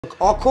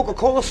All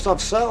Coca-Cola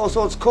stuff sells,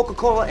 so it's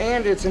Coca-Cola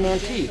and it's an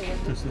antique.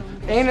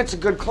 And it's a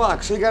good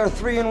clock, so you got a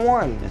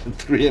 3-in-1.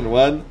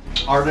 3-in-1?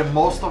 Are there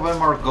most of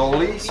them are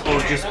goalies or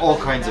just all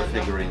kinds of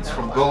figurines?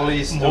 From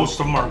goalies to... Most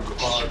of them are,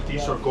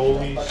 these are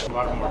goalies, a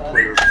lot of them are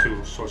players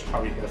too, so it's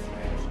probably half and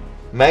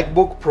half.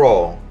 MacBook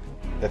Pro,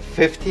 a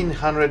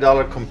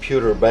 $1,500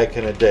 computer back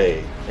in the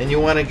day. And you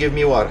want to give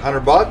me what,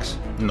 100 bucks?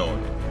 No.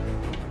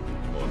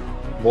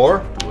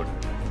 More?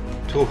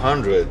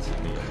 200.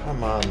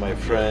 Come on, my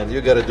friend,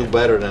 you gotta do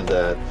better than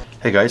that.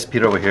 Hey guys,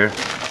 Pete over here.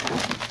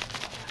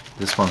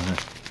 This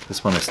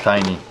one is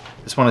tiny.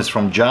 This one is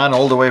from John,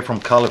 all the way from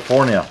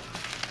California.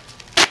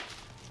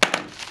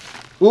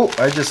 Ooh,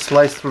 I just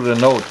sliced through the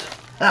note.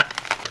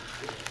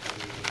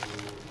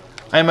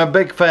 I'm a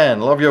big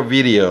fan, love your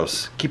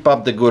videos. Keep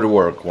up the good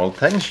work. Well,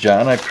 thanks,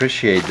 John, I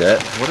appreciate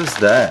that. What is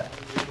that?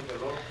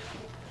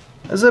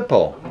 A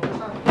Zippo.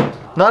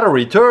 Not a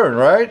return,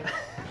 right?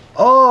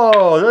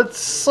 Oh, that's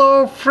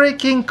so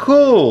freaking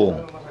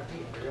cool.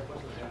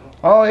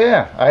 Oh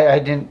yeah, I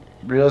didn't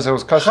realize it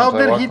was custom. How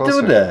did he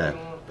do that?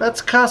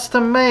 That's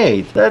custom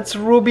made. That's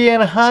ruby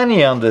and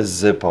honey on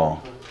this Zippo.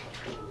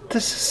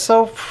 This is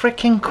so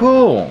freaking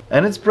cool.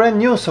 And it's brand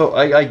new, so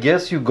I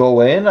guess you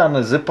go in on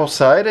the Zippo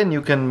side and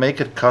you can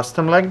make it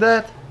custom like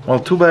that? Well,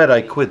 too bad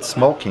I quit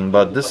smoking,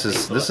 but this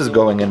is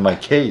going in my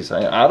case.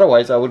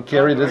 Otherwise, I would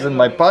carry this in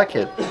my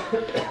pocket.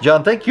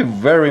 John, thank you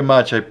very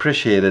much. I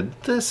appreciate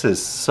it. This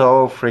is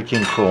so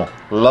freaking cool.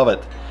 Love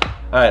it.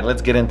 All right,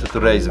 let's get into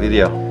today's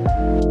video.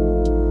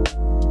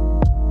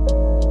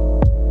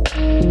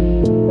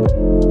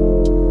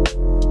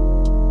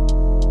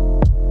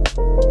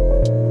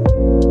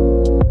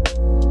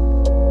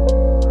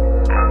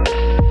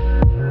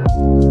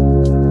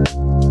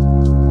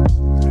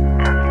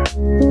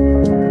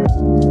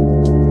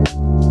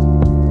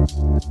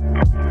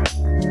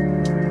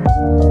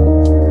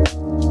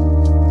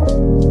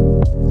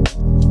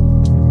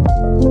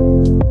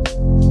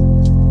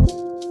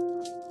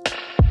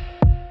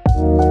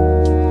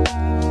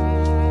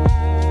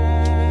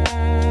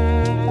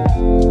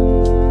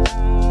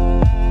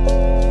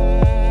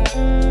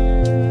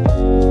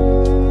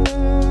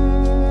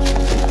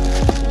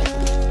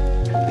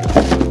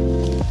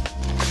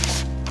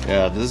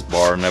 Yeah, this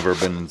bar never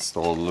been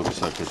installed.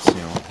 Looks like it's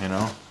new, you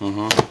know?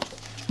 Okay.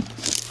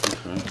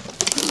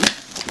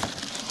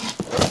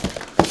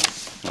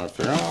 I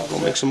figure I'll go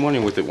make some money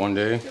with it one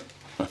day.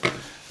 That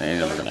ain't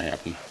never gonna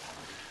happen.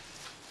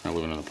 I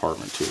live in an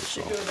apartment too,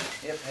 so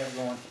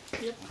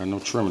got no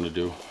trimming to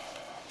do.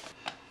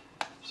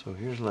 So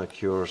here's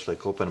like yours,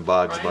 like open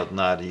box but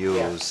not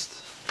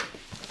used.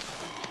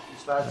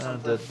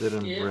 That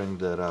didn't bring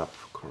that up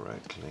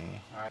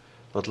correctly.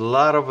 But a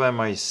lot of them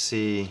I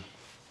see,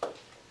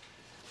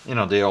 you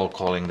know, they all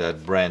calling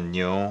that brand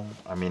new.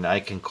 I mean,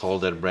 I can call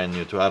that brand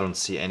new too. I don't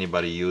see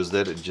anybody use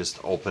it, just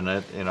open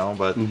it, you know,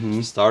 but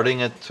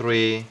starting at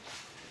 $3,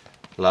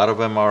 a lot of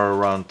them are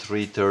around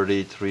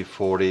 $330,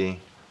 $340.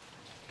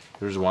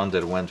 Here's one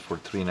that went for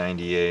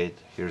 $398.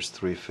 Here's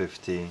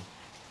 $350,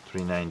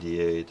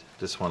 $398.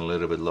 This one a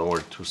little bit lower,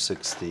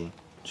 $260,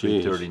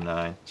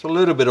 $339. So a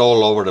little bit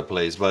all over the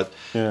place, but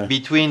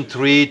between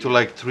 $3 to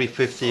like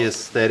 $350 is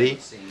steady.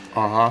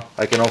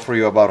 I can offer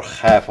you about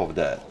half of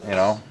that, you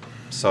know.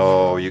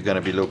 So you're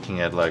gonna be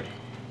looking at like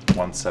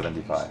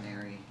 $175.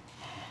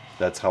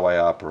 That's how I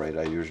operate.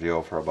 I usually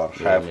offer about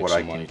half what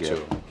I can get.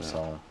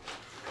 So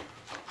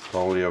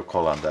probably your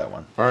call on that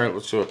one. All right,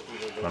 let's do it.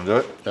 Wanna do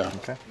it? Yeah.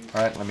 Okay.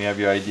 All right. Let me have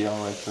your ID.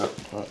 All right. So.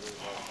 All right.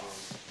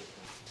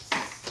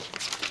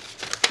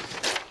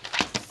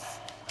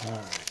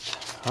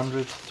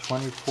 100,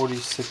 20, 40,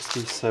 60,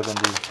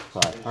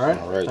 75. All right.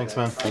 All right. Thanks,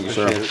 man. Thank you,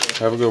 sir. Appreciate it.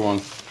 Have a good one.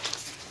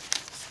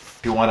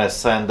 If you want to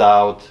send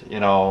out,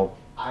 you know,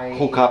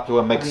 hook up to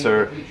a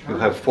mixer, you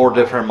have 4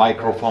 different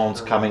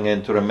microphones coming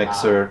into the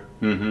mixer.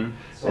 And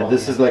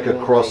this is like a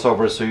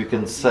crossover, so you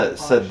can set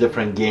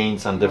different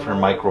gains on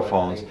different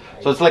microphones.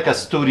 So it's like a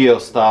studio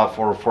stuff,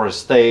 or for a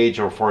stage,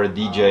 or for a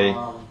DJ.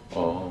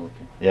 Oh,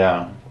 okay.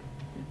 Yeah.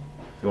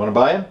 You want to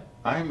buy it?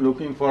 I'm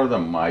looking for the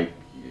mic,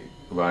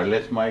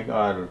 wireless mic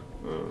or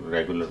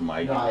regular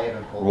mic.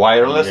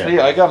 Wirelessly?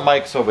 Yeah. I got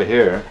mics over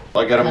here.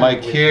 I got a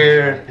mic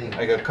here.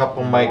 I got a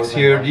couple mics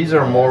here. These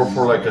are more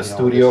for like a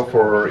studio,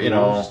 for, you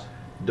know,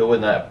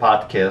 doing a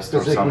podcast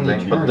or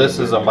something. But this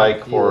is a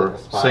mic for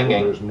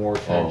singing. There's more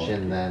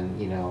tension than,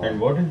 you know, And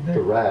what is that?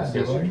 the rest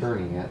as you're device?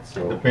 turning it.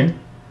 So The pin?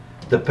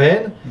 The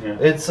pin? Yeah.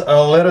 It's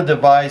a little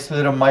device,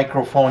 little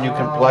microphone. You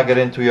can plug it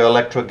into your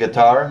electric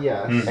guitar,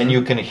 yes. and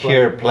you can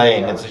hear it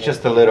playing. It's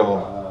just a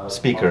little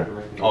speaker.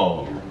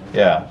 Oh,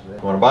 Yeah.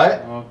 You want to buy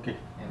it? okay.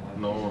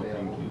 No,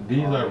 thank you.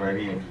 These are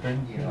very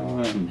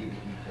expensive. And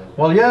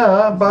Well,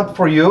 yeah, but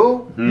for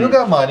you, you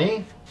got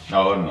money.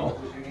 oh no,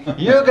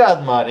 You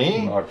got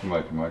money. not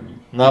much money.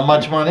 Not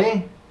much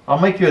money? I'll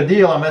make you a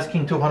deal. I'm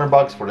asking 200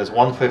 bucks for this,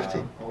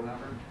 150.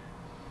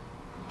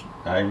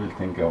 I will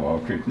think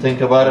about it.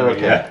 Think about it?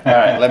 Okay. Yeah. All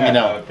right, let me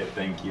know. Okay,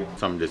 thank you.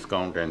 Some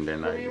discount and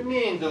then What do you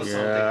mean do something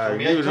Yeah, for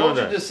me? I you know told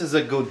you that. this is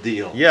a good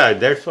deal. Yeah,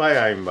 that's why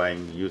I'm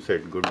buying. You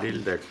said good deal,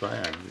 that's why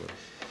I'm buying.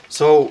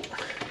 So,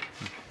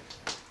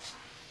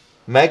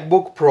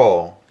 MacBook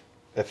Pro,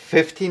 a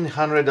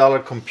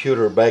 $1,500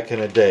 computer back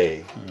in the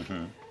day,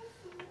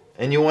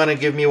 and you want to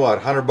give me what,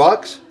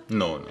 $100?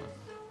 No,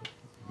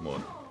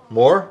 more.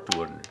 More?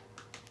 200.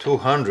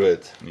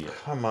 200. Yeah.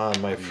 Come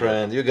on, my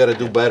friend, you got to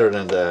do better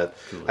than that.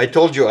 I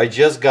told you I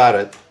just got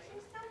it.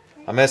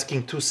 I'm asking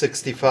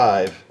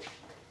 265.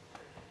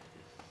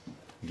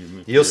 Give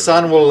me Your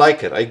son will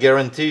like it. I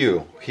guarantee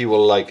you, he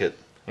will like it.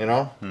 You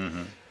know.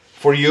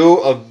 For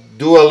you, I'll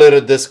do a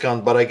little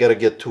discount, but I gotta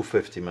get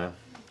 250, man.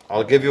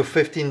 I'll give you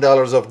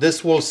 $15 off.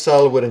 This will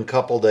sell within a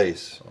couple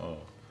days. Oh.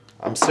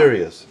 I'm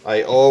serious.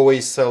 I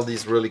always sell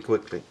these really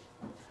quickly.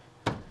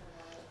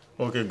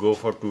 Okay, go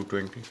for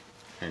 220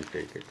 and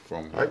take it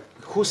from here.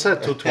 Who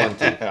said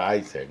 220?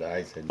 I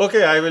said.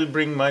 Okay, I will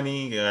bring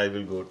money. I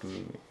will go to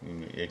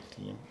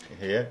ATM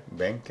here,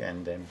 bank,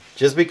 and then.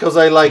 Just because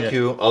I like Yeah.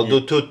 you, I'll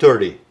do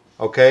 230.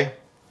 Okay?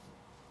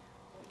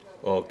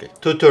 Okay.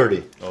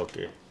 230.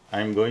 Okay.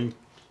 I'm going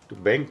to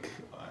bank.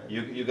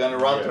 You gonna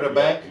run to the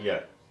bank?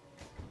 Yeah.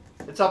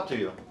 It's up to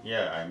you.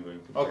 Yeah, I'm going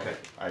to. Okay. Bank.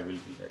 I will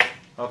be there.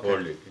 Okay.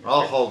 Hold it.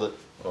 I'll hold it.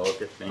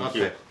 Okay. Thank Okay.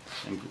 you.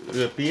 Thank you.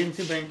 The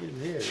PNC bank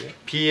is here. Yeah.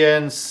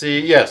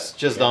 PNC, yes,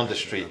 just down the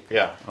street.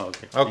 Yeah.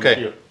 Okay. Okay. Thank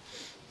you.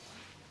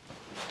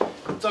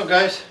 What's up,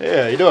 guys?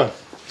 Yeah, how you doing?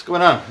 What's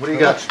going on? What do you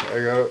got? I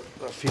got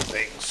a few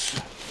things.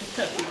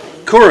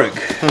 Keurig.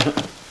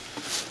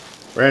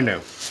 Brand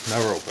new,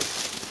 never opened.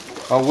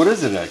 Oh, what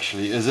is it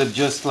actually? Is it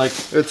just like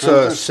It's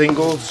a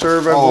single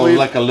serve, I oh, believe.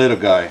 like a little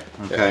guy.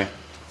 Okay.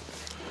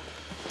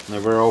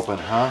 Never open,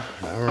 huh?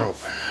 Never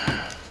open.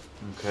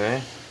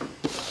 Okay.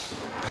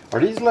 Are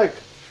these like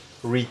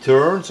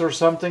returns or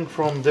something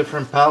from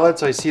different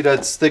pallets? I see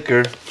that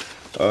sticker.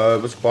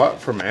 It was bought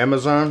from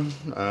Amazon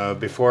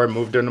before I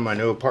moved into my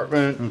new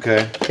apartment.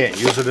 Okay. Can't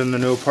use it in the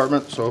new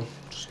apartment, so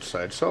just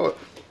decided to sell it.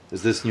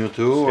 Is this new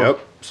too? or- Yep,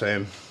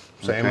 same.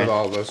 Same Okay. with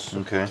all this,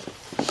 Okay.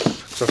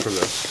 except for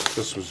this.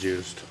 This was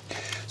used.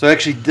 So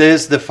actually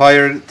the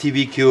Fire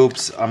TV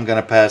cubes, I'm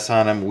gonna pass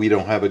on them. We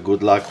don't have a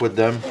good luck with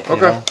them. you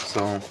Okay. know,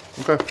 so,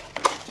 Okay.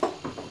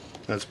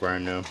 That's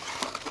brand new.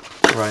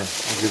 right,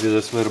 I'll give you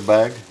this little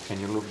bag.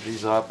 Can you look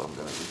these up? I'm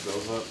gonna look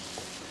those up.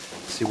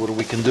 See what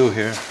we can do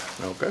here.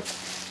 Okay.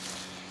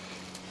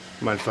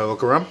 Mind if I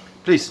look around?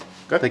 Please,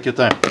 Okay. take your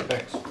time.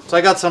 Thanks. So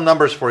I got some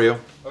numbers for you.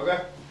 Okay.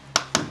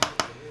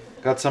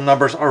 Got some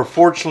numbers.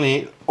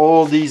 Unfortunately,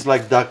 all these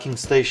like docking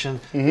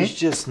station, it's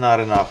just not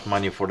enough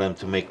money for them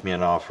to make me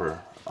an offer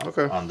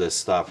Okay. on this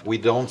stuff. We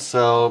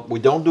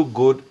don't do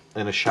good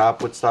in a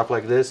shop with stuff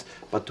like this,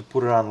 but to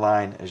put it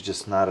online is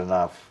just not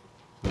enough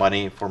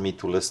money for me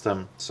to list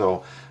them.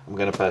 So I'm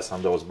gonna pass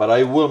on those. But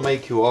I will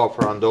make you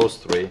offer on those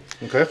three.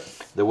 Okay.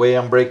 The way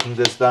I'm breaking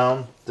this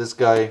down, this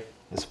guy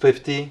is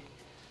 50,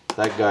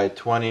 that guy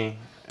 20,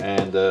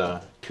 and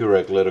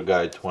Keurig little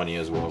guy 20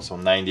 as well, so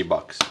 90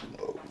 bucks.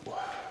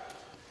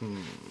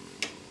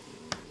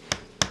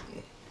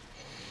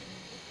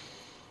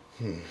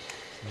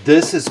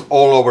 This is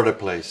all over the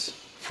place.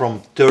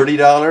 From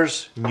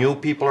 $30, new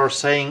people are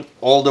saying,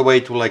 all the way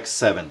to like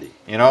 70.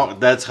 You know,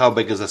 that's how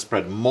big is the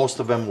spread. Most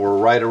of them were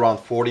right around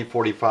 40,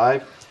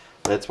 45.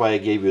 That's why I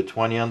gave you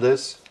 20 on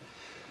this.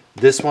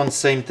 This one,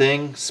 same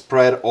thing,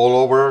 spread all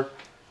over.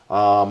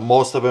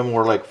 Most of them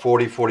were like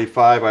 40,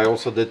 45. I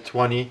also did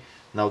 20.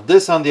 Now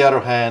this, on the other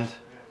hand,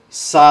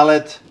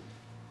 solid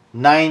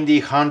 90,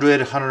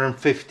 100,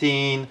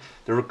 115.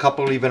 There were a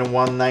couple even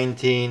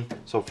 119.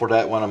 So for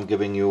that one, I'm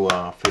giving you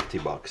 50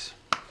 bucks.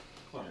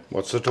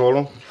 What's the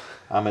total?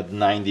 I'm at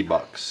 90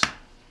 bucks.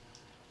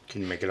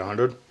 Can you make it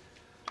 100?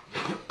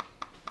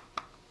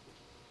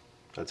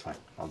 That's fine.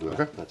 I'll do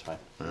Okay. it. That's fine.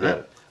 All Yeah.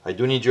 right. I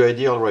do need your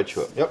ID. I'll write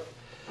you up. Yep.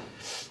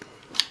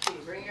 Did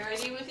you bring your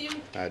ID with you?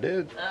 I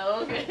did.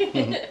 Oh, okay.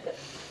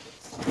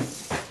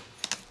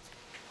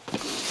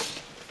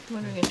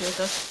 What are we gonna do with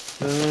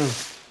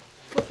those?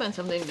 We'll find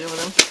something to do with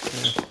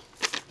them.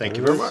 Thank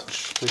you very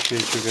much.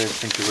 Appreciate you guys.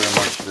 Thank you very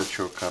much. That's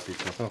your copy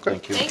too. Okay.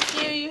 Thank you.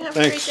 Thank you. You have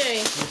Thanks. a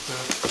great day.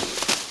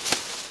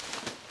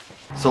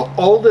 So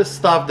all the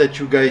stuff that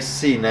you guys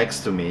see next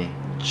to me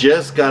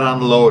just got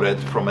unloaded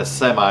from a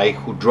semi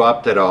who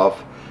dropped it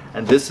off,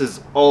 and this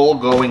is all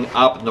going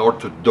up north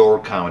to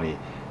Door County,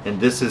 and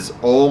this is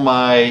all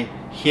my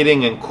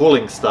heating and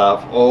cooling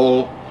stuff,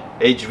 all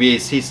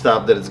HVAC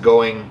stuff that is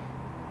going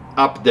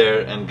up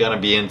there and gonna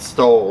be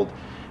installed.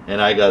 And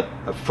I got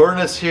a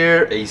furnace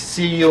here, a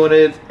AC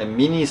unit, a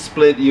mini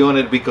split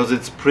unit, because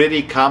it's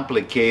pretty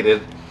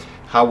complicated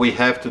how we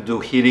have to do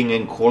heating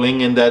and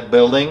cooling in that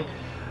building,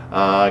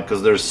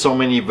 because there's so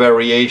many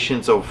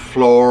variations of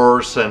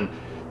floors and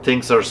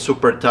things are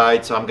super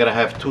tight. So I'm gonna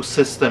have two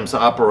systems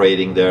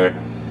operating there,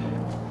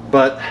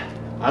 but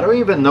I don't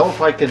even know if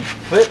I can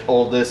fit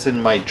all this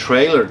in my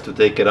trailer to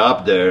take it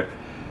up there.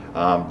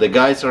 The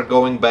guys are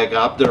going back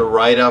up there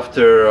right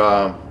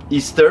after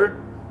Easter,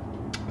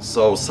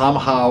 so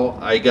somehow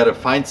I gotta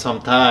find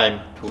some time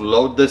to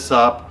load this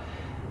up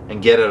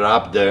and get it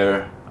up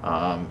there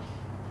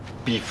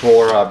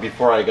before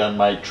I go on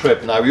my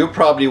trip. Now you're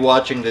probably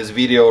watching this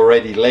video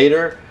already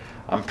later.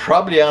 I'm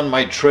probably on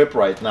my trip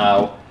right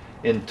now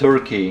in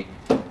Turkey,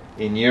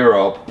 in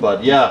Europe.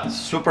 But yeah,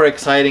 super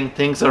exciting.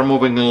 Things are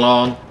moving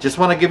along. Just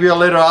want to give you a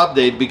little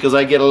update because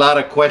I get a lot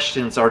of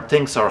questions or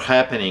things are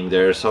happening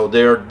there. So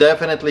they're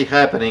definitely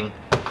happening.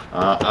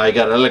 I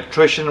got an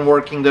electrician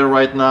working there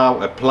right now,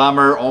 a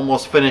plumber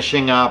almost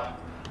finishing up.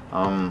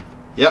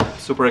 Yeah,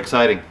 super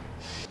exciting.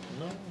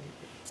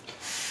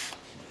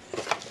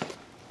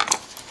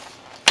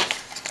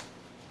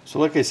 So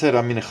like I said,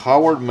 I mean,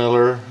 Howard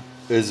Miller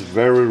is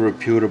very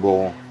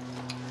reputable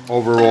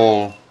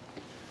overall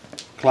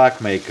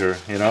clockmaker,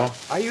 you know.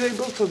 Are you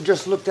able to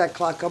just look that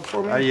clock up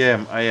for me? I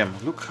am.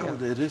 Look how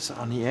it is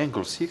on the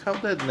angle. See how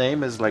that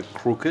name is like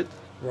crooked?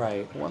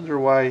 Right. I wonder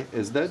why.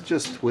 Is that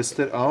just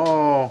twisted?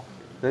 Oh,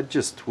 that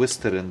just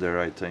twisted in there,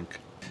 I think.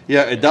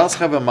 Yeah, it does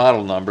have a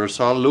model number,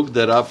 so I'll look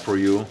that up for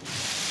you.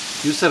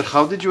 You said,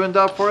 how did you end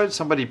up for it?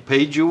 Somebody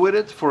paid you with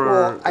it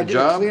for I a did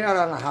job? a clean out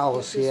on the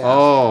house, yeah.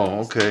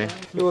 Oh, okay.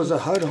 It was a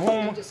HUD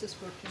home,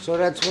 so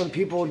that's when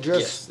people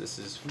just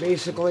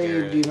basically,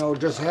 you know,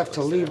 just have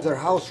to leave their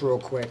house real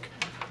quick.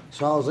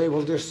 So I was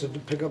able just to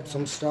pick up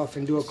some stuff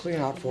and do a clean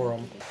out for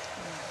them.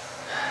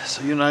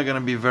 So you're not gonna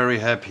be very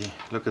happy.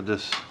 Look at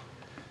this.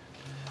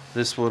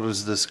 What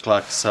is this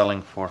clock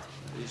selling for?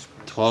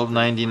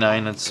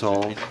 $12.99 it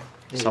sold.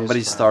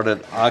 Somebody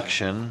started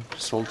auction,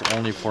 sold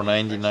only for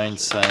 99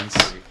 cents.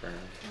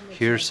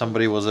 Here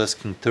somebody was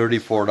asking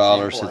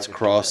 $34, it's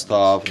crossed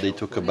off. They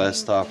took a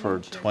best offer,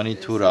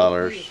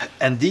 $22.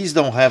 And these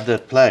don't have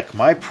that plaque.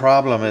 My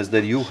problem is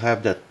that you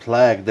have that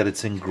plaque that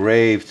it's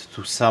engraved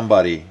to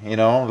somebody, you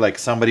know, like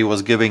somebody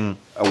was giving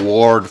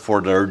award for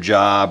their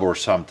job or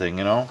something,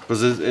 you know,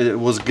 because it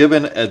was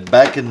given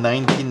back in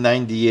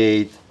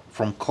 1998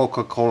 from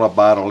Coca-Cola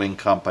Bottling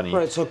Company.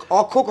 Right, so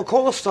all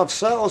Coca-Cola stuff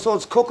sells, so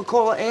it's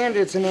Coca-Cola and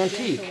it's an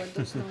antique.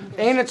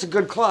 And it's a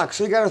good clock,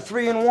 so you got a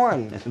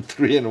 3-in-1.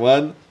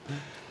 3-in-1?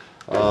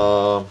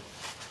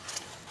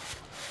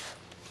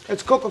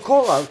 It's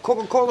Coca-Cola.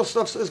 Coca-Cola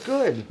stuff is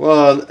good.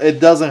 Well, it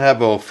doesn't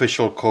have an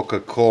official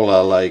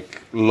Coca-Cola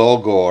like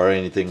logo or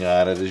anything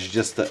on it. It's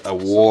just an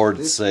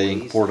award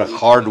saying for the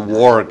hard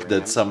work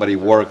that somebody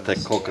worked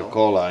at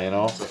Coca-Cola, you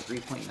know? So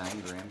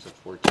 3.9 grams of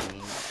 14.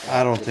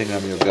 I don't think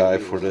I'm your guy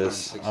for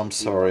this. I'm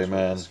sorry,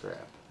 man.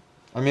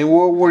 I mean,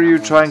 what were you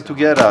trying to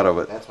get out of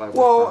it?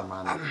 Well,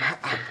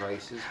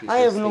 I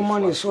have no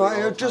money, so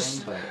I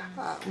just...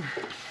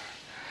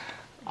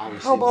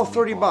 how about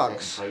 30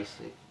 bucks?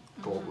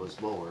 Gold was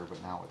lower,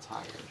 but now it's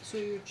higher.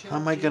 How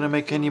am I gonna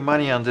make any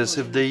money on this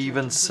if they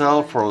even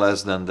sell for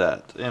less than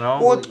that, you know?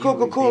 Well, it's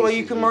Coca-Cola.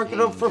 You can mark it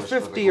up for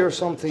 50 or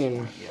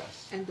something. Yes.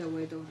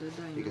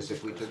 Because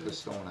if we took the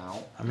stone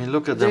out... I mean,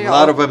 look at them. A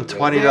lot of them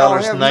 $20,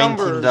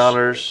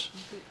 $19.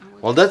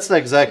 Well, that's the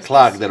exact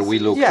clock that we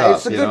looked up, yeah,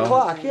 it's a good know?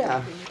 clock,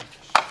 yeah.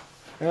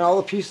 And all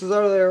the pieces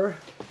are there.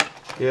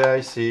 Yeah, I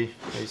see.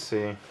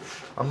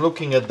 I'm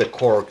looking at the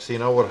corks. You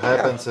know what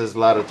happens is a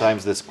lot of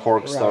times this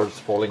cork starts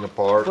falling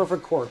apart.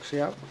 Perfect corks,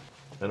 yeah.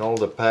 And all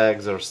the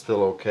pegs are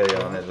still okay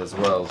on it as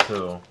well,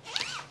 too.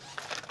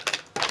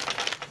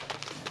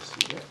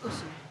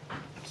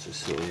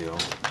 Cecilio,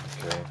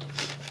 okay.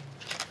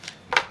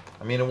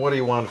 I mean, what do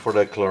you want for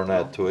that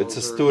clarinet, too? It's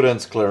a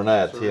student's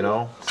clarinet, you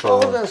know? So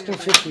I was asking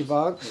 50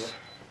 bucks.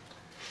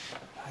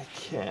 I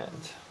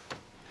can't.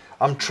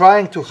 I'm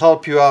trying to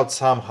help you out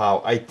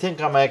somehow. I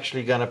think I'm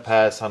actually gonna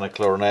pass on a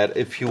clarinet.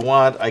 If you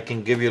want, I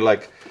can give you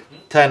like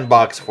 10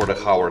 bucks for the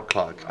Howard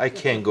clock. I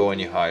can't go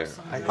any higher.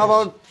 How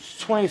about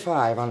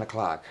 25 on the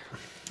clock?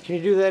 Can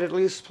you do that at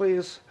least,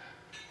 please?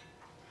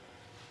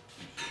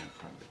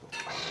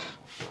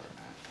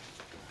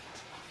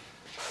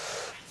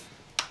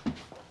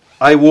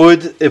 I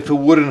would if it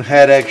wouldn't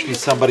had actually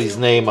somebody's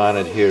name on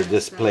it here,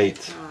 this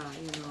plate.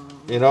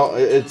 You know,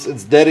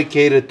 it's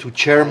dedicated to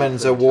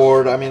Chairman's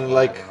Award. I mean,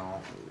 like...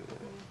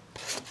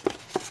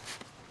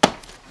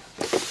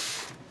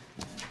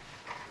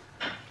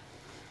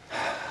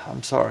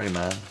 I'm sorry,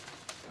 man.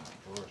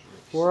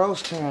 Where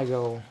else can I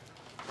go?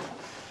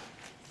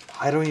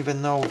 I don't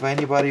even know if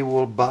anybody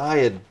will buy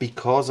it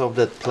because of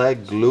that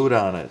plaque glued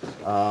on it.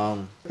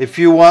 If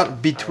you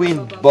want,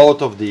 between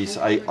both of these,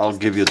 I'll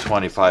give you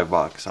 25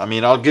 bucks. I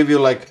mean, I'll give you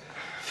like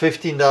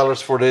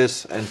 $15 for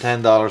this and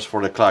 $10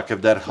 for the clock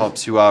if that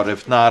helps you out.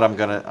 If not, I'm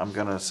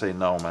gonna say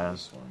no, man.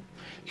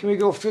 Can we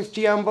go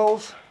 50 on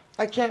both?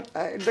 I can't.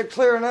 The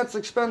clarinet's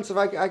expensive.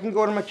 I can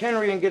go to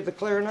McHenry and get the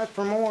clarinet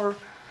for more.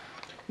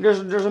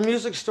 There's a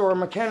music store in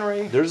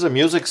McHenry. There's a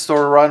music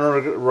store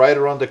right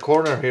around the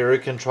corner here. You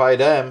can try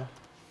them.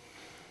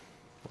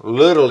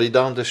 Literally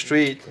down the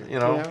street, you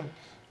know. Yeah.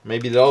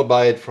 Maybe they'll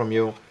buy it from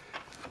you.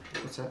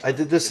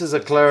 This is a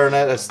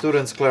clarinet, a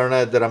student's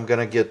clarinet that I'm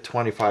gonna get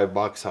 25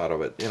 bucks out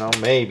of it. You know,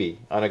 maybe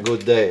on a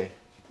good day.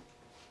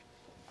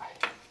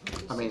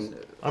 I mean,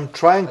 I'm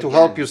trying to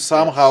help you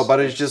somehow,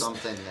 but it's just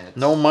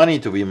no money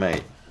to be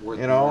made.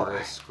 You know.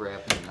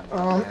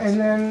 And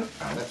then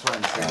that's why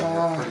I'm saying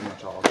we're pretty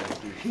much all going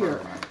to be here. fair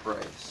on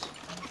price.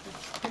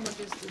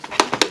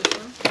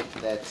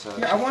 That's,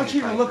 Yeah, I want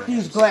you to look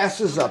these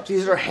glasses up.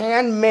 These are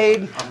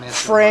handmade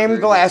frame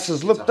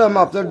glasses. Look them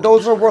up.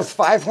 Those are worth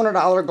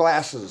 $500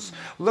 glasses.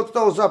 Look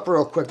those up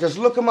real quick. Just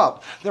look them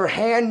up. They're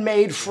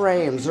handmade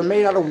frames. They're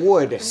made out of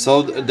wood.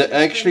 So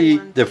actually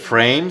the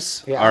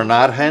frames Yeah. are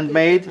not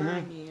handmade.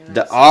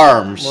 The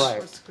arms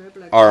Right.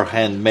 are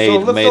handmade, So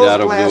look made those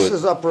out of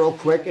glasses wood. up real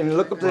quick and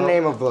look up the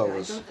name of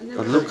those.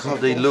 But look how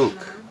they look.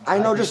 I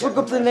know, just look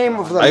up the name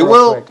of them I real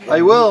will. quick.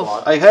 I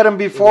will. I had them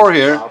before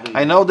here.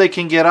 I know they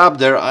can get up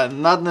there.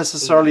 Not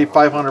necessarily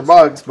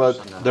 $500, but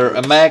they're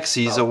a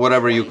maxis or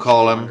whatever you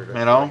call them.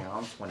 You know.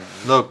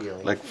 Look,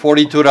 like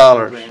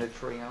 $42.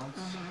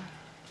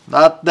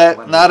 Not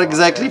that. Not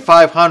exactly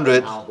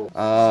 500.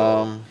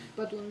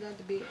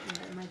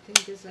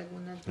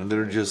 And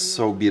they're just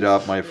so beat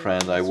up, my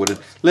friend. I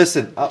wouldn't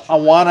listen. I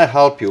want to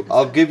help you.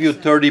 I'll give you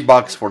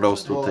 $30 for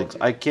those two things.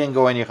 I can't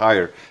go any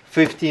higher.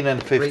 15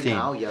 and 15.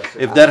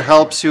 If that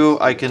helps you,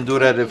 I can do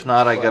that. If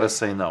not, I gotta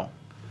say no.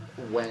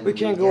 We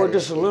can't go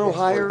just a little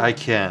higher? I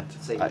can't.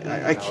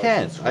 I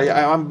can't.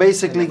 I'm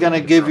basically gonna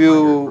give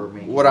you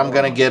what I'm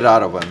gonna get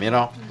out of them, you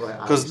know?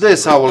 Because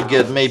this I will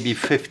get maybe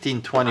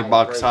 15, 20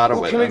 bucks out of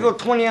Well, it. can we go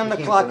 20 on the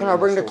clock and I'll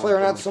bring the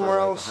clarinet somewhere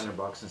else?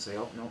 $100 and say,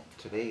 oh, no,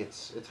 today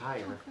it's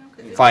higher.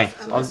 Fine.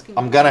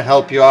 I'm gonna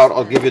help you out.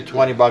 I'll give you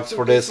 20 bucks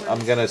for this. I'm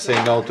gonna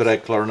say no to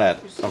that clarinet.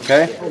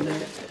 Okay?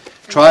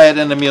 Try it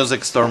in the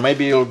music store.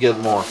 Maybe you'll get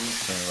more.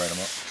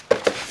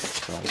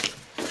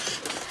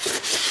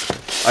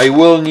 I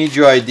will need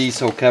your ID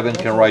so Kevin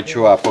can write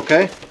you up,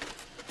 okay?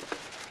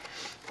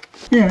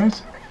 Yeah,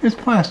 it's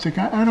plastic.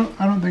 I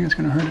don't think it's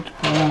gonna hurt it to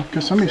fall off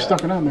because somebody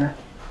stuck it on there.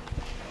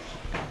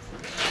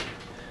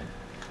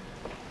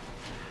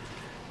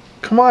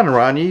 Come on,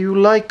 Ronnie. You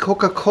like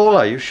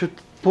Coca-Cola. You should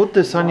put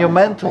this on your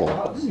mantle.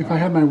 If I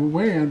had my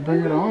way, I'd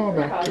bring it all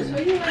back to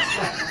you.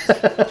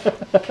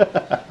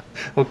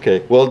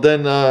 Okay. Well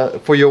then,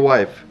 for your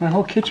wife. My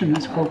whole kitchen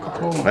is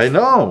Coca-Cola. I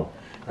know.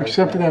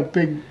 Except for that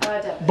big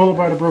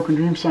Boulevard of Broken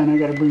Dreams sign I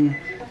gotta bring you.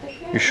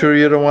 You sure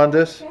you don't want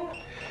this?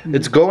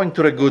 It's going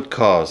to the good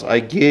cause. I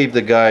gave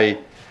the guy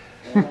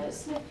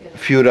a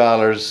few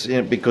dollars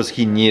because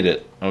he needed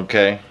it,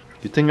 okay?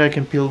 You think I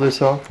can peel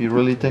this off? You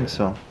really think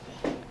so?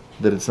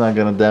 That it's not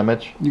gonna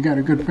damage? You got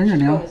a good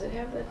fingernail.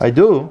 I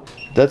do.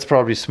 That's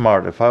probably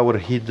smart. If I would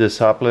heat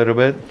this up a little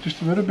bit.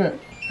 Just a little bit.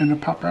 And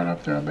it'll pop right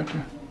up there, I bet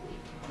you.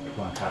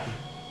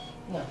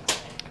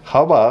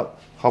 How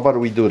about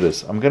we do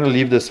this? I'm gonna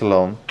leave this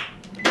alone.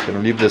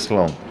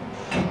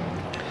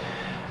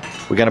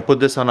 We're gonna put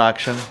this on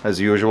auction as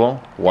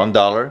usual,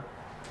 $1,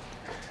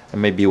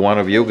 and maybe one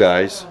of you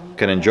guys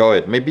can enjoy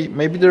it. Maybe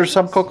there's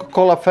some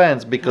Coca-Cola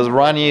fans because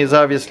Ronnie is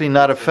obviously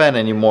not a fan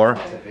anymore.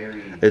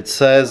 It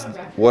says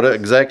what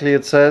exactly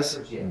it says: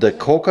 the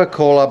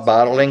Coca-Cola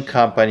Bottling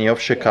Company of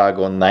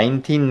Chicago,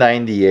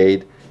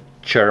 1998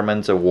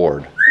 Chairman's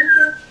Award.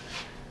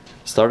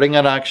 Starting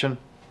at auction,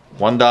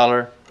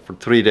 $1 for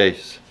 3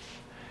 days.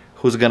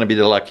 Who's gonna be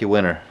the lucky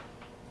winner?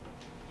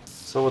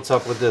 So what's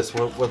up with this?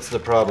 What's the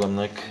problem,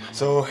 Nick?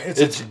 So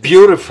it's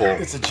beautiful.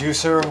 It's a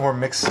juicer. We're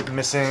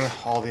missing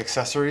all the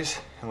accessories,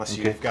 unless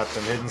you've got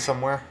them hidden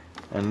somewhere.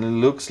 And it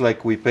looks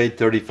like we paid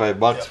 35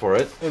 bucks for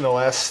it. In the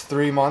last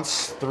 3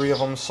 months, 3 of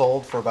them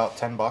sold for about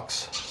 10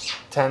 bucks.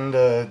 10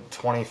 to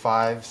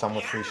 25, some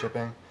with free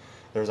shipping.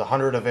 There's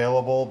 100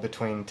 available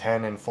between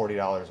 $10 and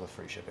 $40 with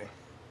free shipping.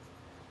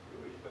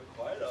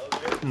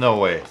 No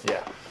way.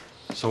 Yeah.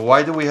 So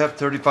why do we have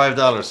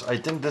 $35? I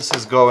think this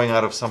is going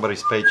out of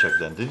somebody's paycheck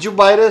then. Did you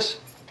buy this?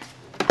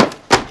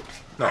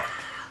 No.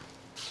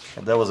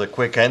 That was a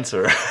quick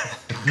answer.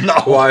 No.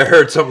 Well, I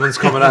heard someone's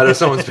coming out of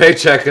someone's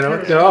paycheck, and I'm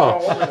like,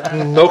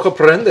 no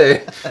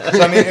comprende.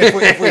 So I mean,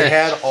 if we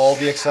had all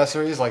the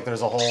accessories, like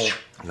there's a whole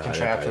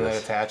contraption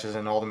that attaches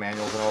and all the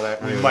manuals and all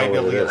that, we might be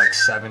able to get like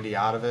 70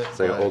 out of it. It's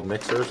like an old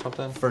mixer or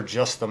something? For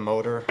just the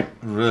motor.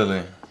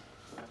 Really?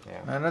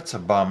 Yeah. Man, that's a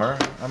bummer.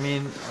 I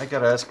mean, I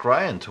gotta ask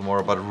Ryan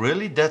tomorrow, but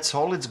really, that's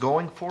all it's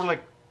going for?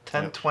 Like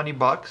 10, 20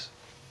 bucks?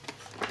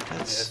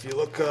 If you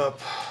look up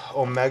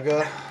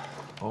Omega,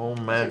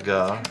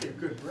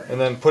 and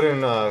then put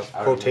in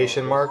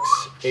quotation marks,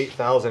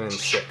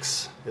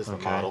 8006 is the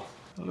model.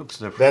 It looks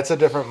different. That's a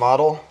different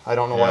model. I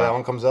don't know why that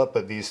one comes up,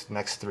 but these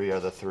next 3 are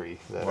the 3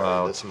 that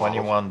are this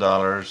model. $21,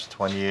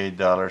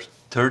 $28,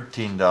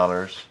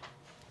 $13.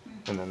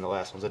 And then the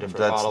last one's a different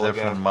That's model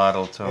different again.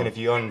 model too. And if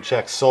you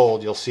uncheck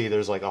sold, you'll see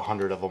there's like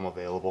 100 of them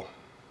available.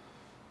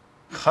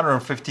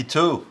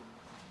 152.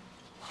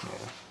 Yeah.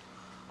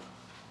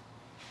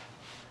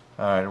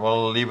 All right,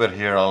 well, we'll leave it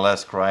here. I'll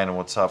ask Ryan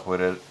what's up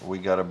with it. We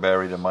gotta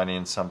bury the money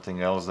in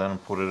something else, then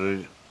put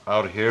it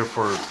out here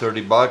for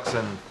 30 bucks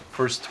and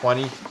first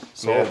 20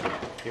 sold. Yeah,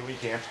 here we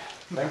can.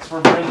 Thanks for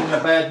bringing the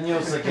bad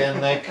news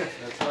again, Nick.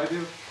 That's what I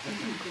do.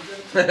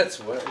 That's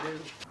what I do.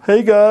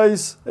 Hey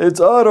guys, it's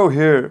Otto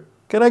here.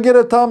 Can I get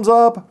a thumbs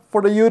up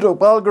for the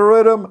YouTube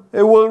algorithm?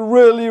 It will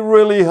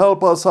really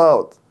help us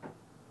out.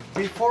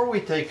 Before we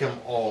take them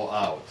all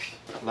out,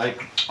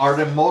 Like, are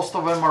there most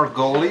of them are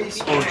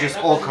goalies or just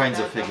all kinds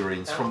of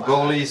figurines from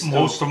goalies?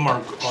 Most of them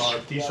are.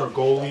 These are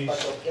goalies.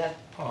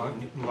 A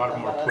lot of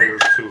them are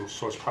players too,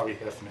 so it's probably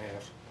half and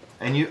half.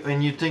 And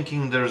you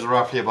thinking there's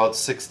roughly about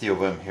 60 of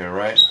them here,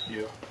 right?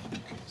 Yeah.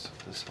 Okay, so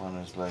this one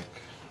is like.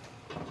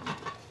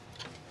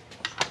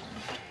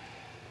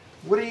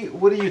 What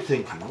are you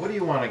thinking? What do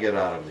you want to get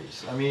out of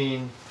these? I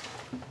mean,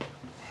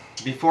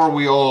 before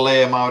we all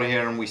lay them out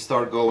here and we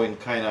start going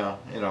kind of,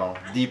 you know,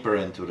 deeper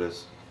into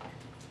this.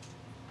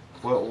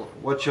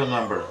 What's your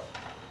number?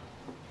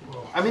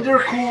 Well, I mean,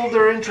 they're cool,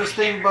 they're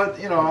interesting, but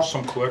you know. There's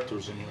some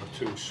collectors in here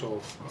too,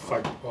 so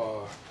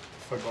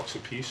 $5 a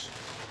piece.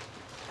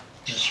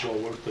 That's well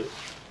worth it.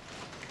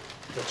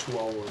 That's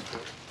well worth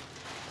it.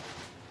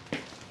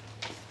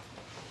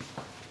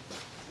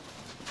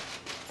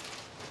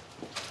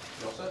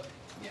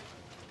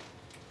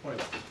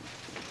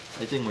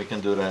 I think we can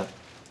do that.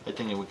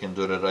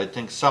 I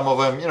think some of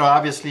them, you know,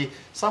 obviously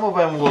some of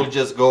them will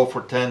just go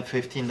for $10,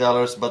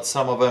 $15, but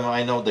some of them,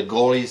 I know the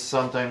goalies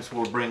sometimes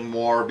will bring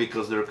more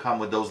because they come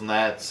with those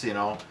nets, you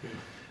know.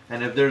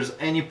 And if there's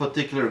any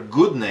particular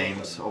good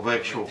names of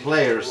actual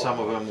players, some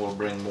of them will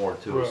bring more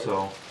too. Right.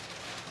 So,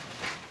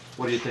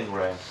 what do you think,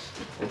 Ray?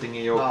 I think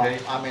you're okay.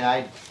 No, I mean,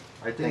 I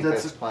think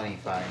that's plenty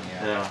fine.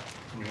 Yeah. Yeah.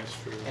 I mean, that's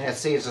fair. And it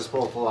saves us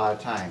both a lot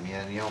of time.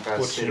 Yeah, you don't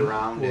gotta sit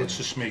around. Well, and let's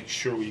just make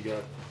sure we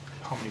got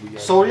how many we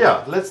got. So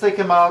yeah, let's take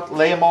them out,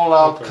 lay them all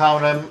out, Okay.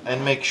 count them,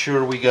 and make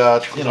sure we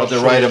got, you know, I'll the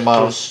show right you,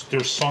 amount.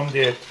 There's some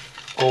that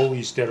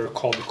goalies that are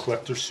called the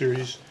collector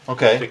series.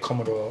 Okay. They come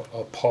with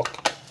a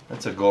puck.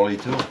 That's a goalie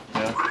too.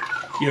 Yeah.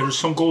 Yeah, there's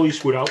some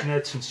goalies without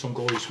nets and some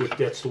goalies with.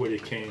 That's the way they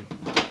came.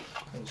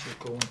 How's it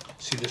going?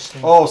 See this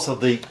thing? Oh, so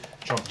they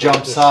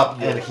jumps up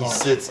Yeah, and he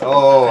jumps. sits.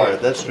 Oh,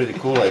 that's pretty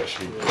cool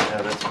actually.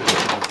 Yeah, that's pretty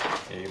cool.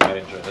 Yeah, you might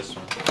enjoy this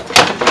one.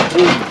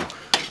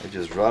 I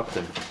just dropped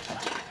him.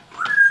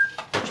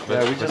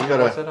 Yeah, we just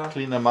gotta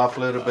clean them up a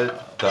little bit.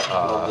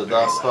 The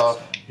dust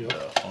off.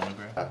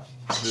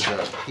 There's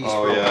a piece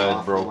Oh broken yeah, off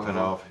it's broken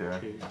off here. I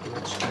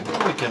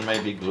think we can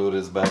maybe glue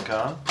this back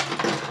on.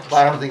 Well,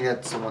 I don't think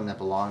that's the one that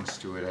belongs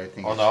to it. I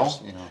think. Oh, it's no?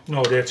 just, you know.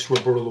 No, that's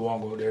Roberto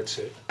Luongo. That's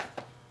it.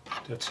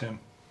 That's him.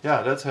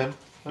 Yeah, that's him.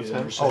 That's Yeah,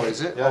 him. there's Oh, that.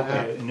 is it? Yeah,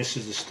 Yeah, Okay. and this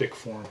is the stick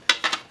form.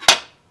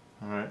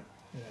 All right.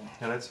 Yeah.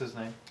 Yeah, that's his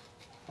name.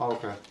 Oh,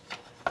 okay.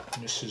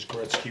 And this is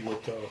Gretzky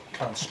with the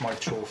Conn Smythe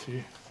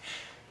trophy.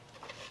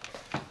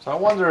 So I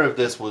wonder if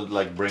this would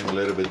like bring a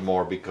little bit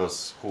more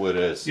because who it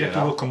is. You have to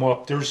know? look them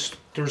up. There's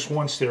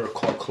ones that are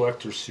called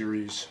collector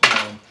series.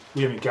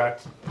 We haven't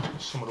got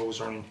some of those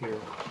are in here.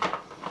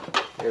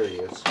 There he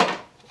is.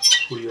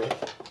 Who do you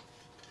got?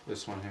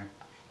 This one here.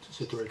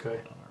 Is it the right guy?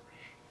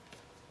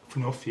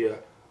 Finofia.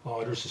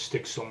 Oh, there's a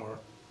stick somewhere.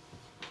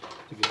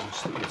 I think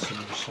it's in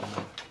there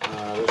somewhere.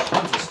 There's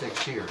tons of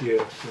sticks here.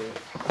 Yeah.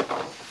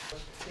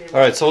 All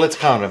right, so let's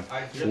count them.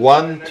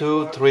 1,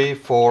 2, 3,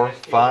 4,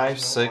 5,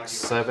 6,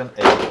 7,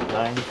 8,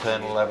 9,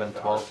 10, 11,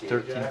 12,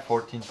 13,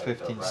 14,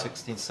 15,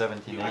 16,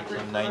 17,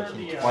 18,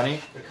 19,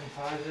 20,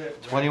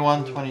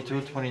 21,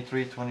 22,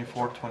 23,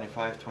 24,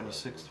 25,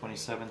 26,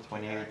 27,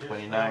 28,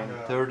 29,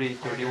 30,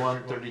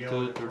 31,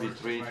 32,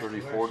 33,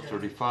 34,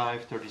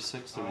 35,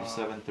 36,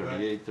 37,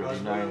 38,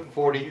 39,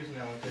 40,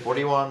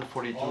 41,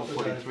 42,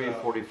 43,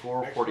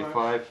 44,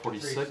 45,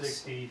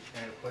 46,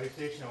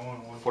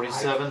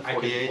 47,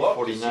 48,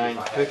 49,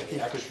 50,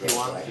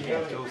 51,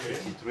 52,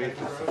 53,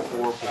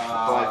 54,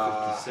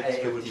 55, 56,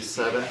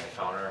 57,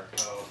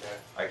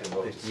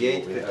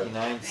 58,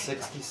 59,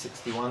 60,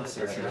 61,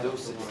 62,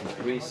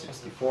 63,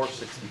 64,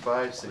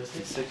 65,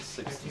 66,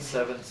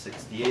 67,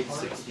 68,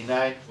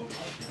 69.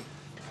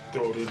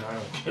 Throw it in, I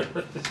don't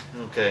care.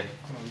 Okay.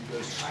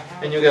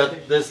 And you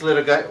got this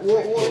little guy.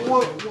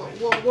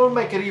 We'll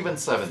make it even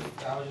 70.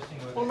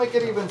 We'll make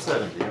it even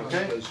 70,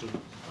 okay?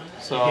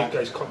 So You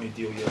guys cut me a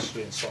deal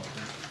yesterday and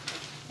something.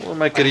 we'll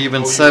make it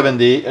even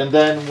 70. And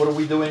then what are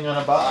we doing on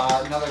a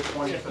box? Another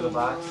 20 for the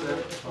box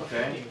set.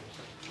 Okay.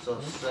 So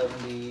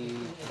 70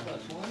 is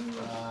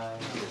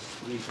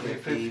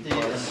 350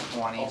 plus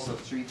 20, so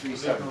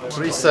 370.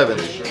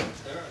 370.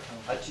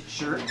 A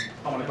shirt?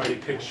 I want to buy a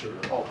picture.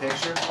 Oh,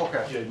 picture?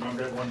 Okay. Yeah,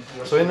 remember that one?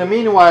 So in the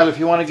meanwhile, if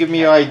you want to give me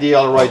your ID,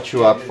 I'll write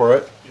you up for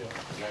it.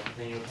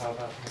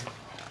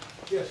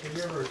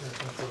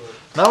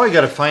 Now we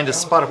got to find a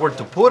spot where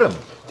to put them.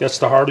 That's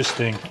the hardest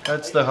thing.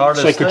 That's the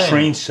hardest It's like thing. a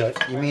train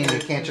set. You mean you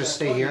can't just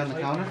stay here on the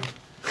counter?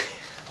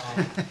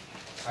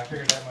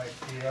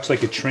 It's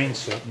like a train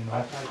set, you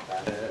know.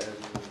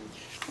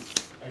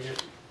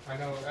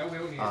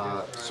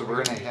 So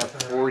we're gonna have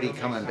 40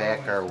 coming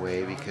back our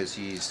way because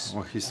he's.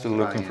 Well, he's still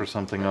looking for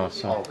something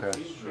else. Oh, okay.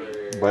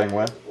 Buying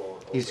what?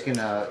 He's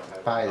gonna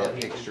buy that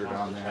picture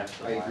down there.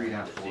 I agreed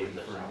on 40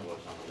 for him.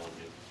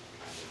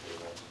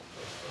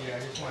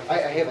 I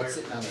have it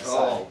sitting on the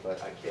side, but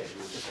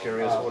just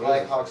curious.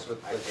 Blackhawks with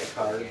the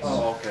cards.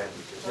 Oh, okay.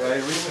 So I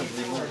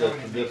recently moved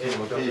that to different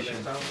location.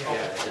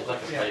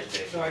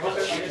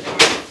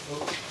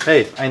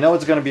 Hey, I know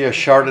it's gonna be a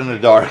shard in the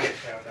dark,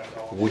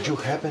 Would you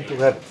happen to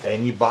have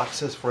any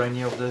boxes for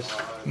any of this?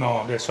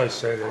 No, that's why I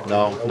said it.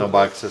 No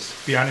boxes.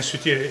 Be honest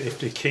with you, if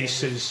the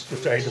cases,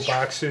 if I had the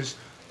boxes,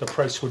 the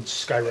price would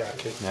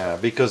skyrocket. Yeah,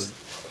 because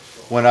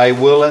when I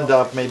will end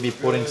up maybe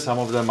putting some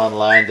of them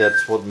online,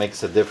 that's what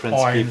makes a difference.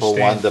 Oh, I People understand.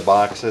 want the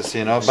boxes,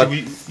 you know. See, But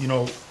we, you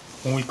know,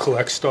 when we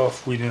collect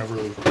stuff, we didn't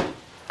really.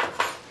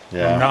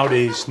 yeah,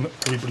 Nowadays,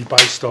 everybody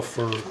buys stuff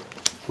for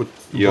what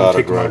You don't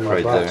take autograph them out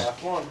of my right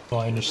box.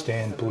 Well, I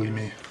understand, believe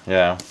me.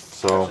 yeah.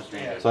 So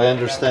I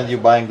understand you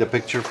buying the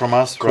picture from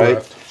us, right?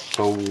 Correct.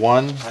 So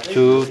 1,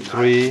 2,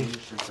 3,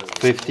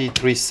 50,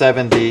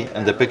 370,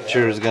 and the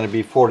picture is gonna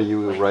be 40.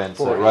 You rent,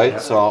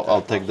 right? So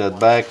I'll take that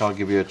back. I'll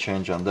give you a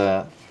change on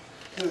that.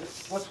 Dude,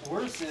 what's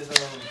worse is,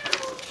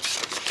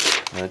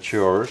 That's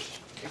yours.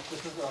 if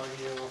this is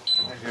audio.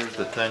 Here's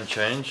the 10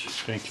 change.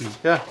 Thank you.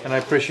 Yeah, and I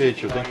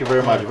appreciate you. Thank you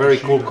very much. Very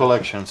cool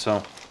collection.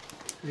 So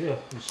Yeah.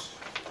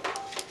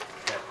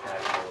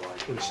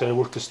 Like I said, I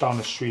work just down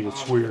the street.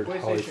 It's weird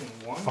how I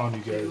found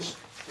you guys.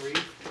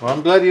 well,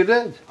 I'm glad you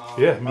did.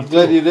 Yeah, me I'm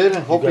glad too. you did,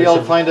 and hopefully guys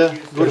I'll are- find a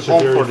good Guys are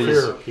home for very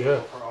these. fair.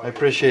 Yeah. I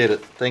appreciate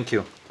it. Thank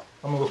you.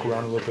 I'm gonna look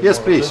around a little bit. Yes,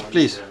 more, please, okay?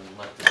 please.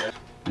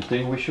 You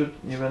think we should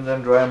even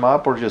then dry them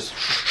up, or just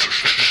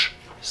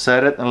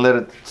set it and let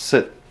it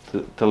sit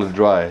till it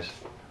dries?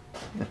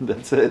 And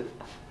that's it.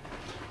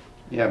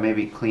 Yeah,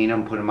 maybe clean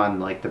them, put them on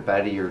like the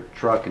bed of your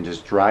truck and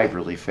just drive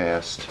really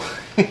fast.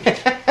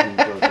 And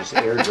go just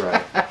air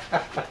dry.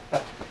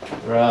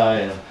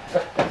 Right.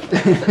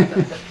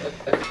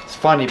 It's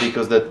funny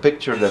because that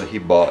picture that he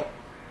bought,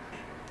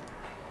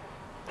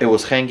 it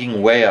was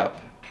hanging way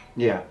up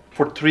Yeah.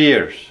 for 3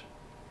 years,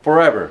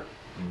 forever,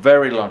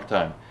 very long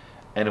time.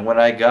 And when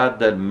I got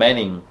that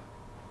Manning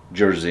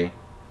jersey,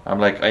 I'm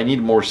like, I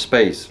need more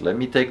space. Let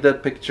me take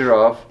that picture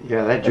off.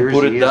 Yeah, that And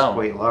put jersey it is down.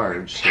 quite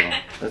large, so.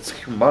 That's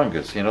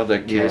humongous, you know, the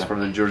case Yeah. for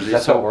the jersey.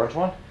 That's So- the orange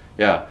one?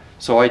 yeah.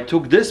 So I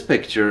took this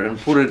picture and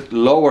put it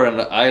lower in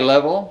the eye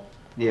level,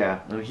 Yeah.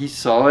 and he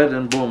saw it,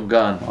 and boom,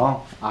 gone.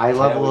 Well, eye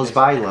level is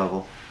bi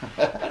level.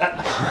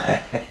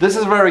 This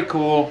is very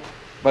cool,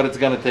 but it's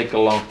gonna take a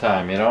long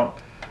time, you know.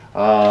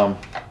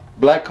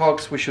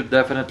 Blackhawks we should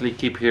definitely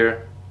keep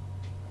here,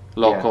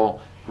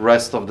 local.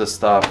 Rest of the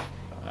stuff,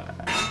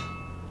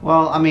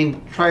 Well, I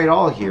mean, try it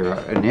all here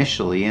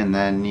initially, and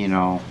then, you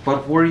know,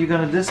 but where are you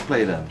gonna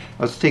display them?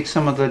 let's take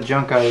some of the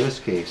junk out of this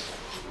case.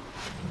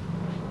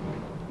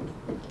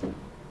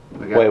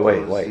 We got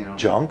those, you know.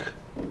 Junk?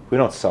 We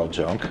don't sell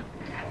junk.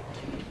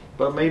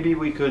 But maybe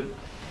we could,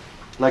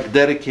 like,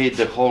 dedicate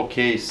the whole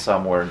case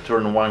somewhere and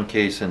turn one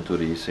case into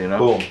these, you know.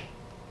 Boom.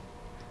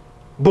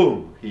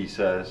 Boom, he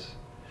says.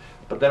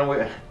 But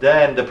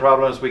then the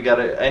problem is we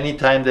gotta,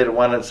 anytime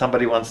that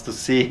somebody wants to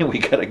see, we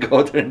gotta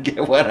go there and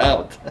get one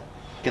out.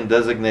 Can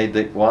designate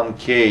the one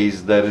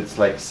case that it's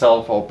like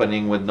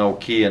self-opening with no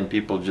key and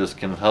people just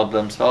can help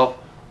themselves,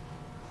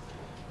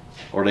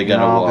 or they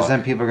gonna No, walk. because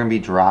then people are going to be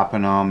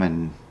dropping them,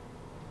 and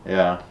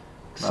Yeah.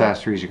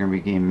 accessories are going to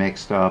be getting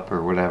mixed up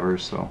or whatever,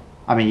 so.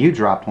 I mean, you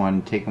dropped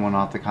one, taking one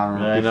off the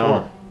counter I before.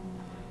 know.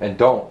 And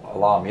don't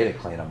allow me to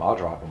clean them. I'll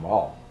drop them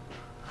all.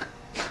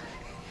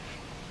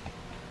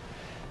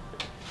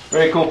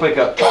 Very cool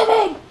pickup.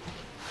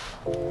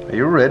 Are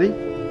you ready?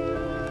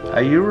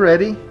 Are you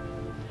ready?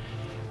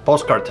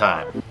 Postcard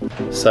time.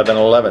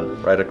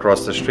 7-Eleven, right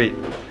across the street.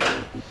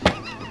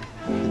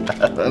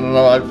 I don't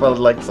know, I felt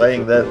like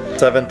saying that.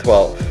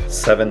 7-12,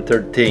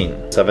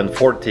 7-13,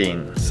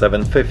 7-14,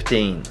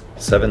 7-15,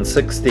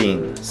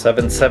 7-16,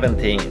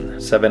 7-17,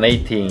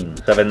 7-18,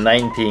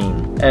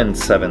 7-19, and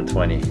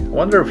 7-20. I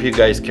wonder if you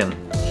guys can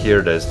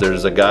hear this.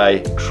 There's a guy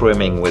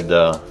trimming with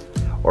the,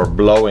 or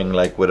blowing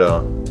like with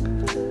a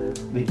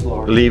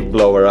leaf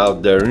blower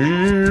out there.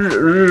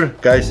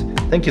 Guys,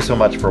 thank you so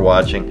much for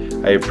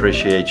watching. I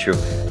appreciate you.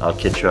 I'll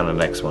catch you on the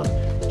next one.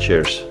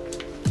 Cheers.